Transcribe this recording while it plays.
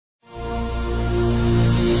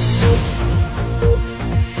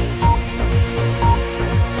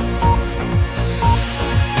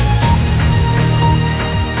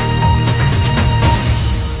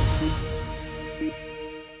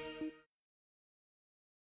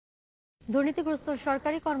দুর্নীতিগ্রস্ত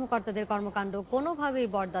সরকারি কর্মকর্তাদের কর্মকাণ্ড কোনোভাবেই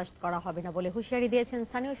বরদাস্ত করা হবে না বলে হুঁশিয়ারি দিয়েছেন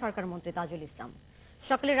স্থানীয় সরকার মন্ত্রী তাজুল ইসলাম।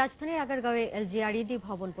 সকালে রাজধানীর আগারগাঁওয়ে এলজিআরইডি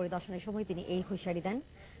ভবন পরিদর্শনের সময় তিনি এই হুঁশিয়ারি দেন।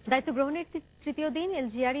 দায়িত্ব গ্রহণের তৃতীয় দিন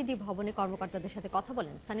এলজিআরইডি ভবনে কর্মকর্তাদের সাথে কথা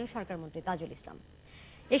বলেন স্থানীয় সরকার মন্ত্রী তাজুল ইসলাম।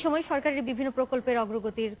 এ সময় সরকারের বিভিন্ন প্রকল্পের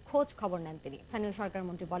অগ্রগতির খোঁজ খবর নেন তিনি। স্থানীয় সরকার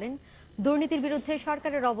মন্ত্রী বলেন, দুর্নীতির বিরুদ্ধে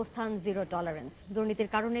সরকারের অবস্থান জিরো টলারেন্স। দুর্নীতির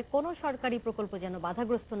কারণে কোনো সরকারি প্রকল্প যেন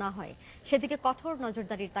বাধাগ্রস্ত না হয় সেদিকে কঠোর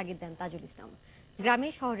নজরদারির তাগিদ দেন তাজুল ইসলাম। গ্রামে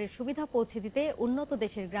শহরের সুবিধা পৌঁছে দিতে উন্নত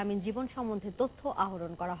দেশের গ্রামীণ জীবন সম্বন্ধে তথ্য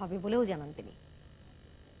আহরণ করা হবে বলেও জানান তিনি।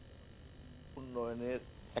 উন্নয়নের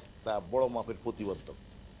একটা বড় মাপের প্রতিবদ্ধক,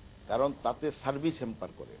 কারণ তাতে সার্ভিস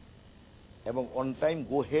হ্যাম্পার করে এবং অন টাইম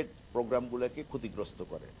গো হেড প্রোগ্রামগুলোকে ক্ষতিগ্রস্ত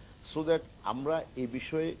করে। সো দ্যাট আমরা এই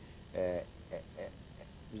বিষয়ে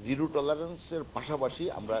জিরো টলারেন্সের পাশাপাশি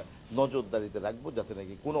আমরা নজরদারিতে রাখবো, যাতে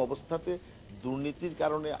নাকি কোনো অবস্থাতে দুর্নীতির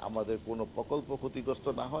কারণে আমাদের কোনো প্রকল্প ক্ষতিগ্রস্ত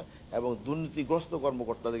না হয় এবং দুর্নীতিগ্রস্ত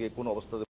কর্মকর্তাদেরকে কোনো অবস্থাতে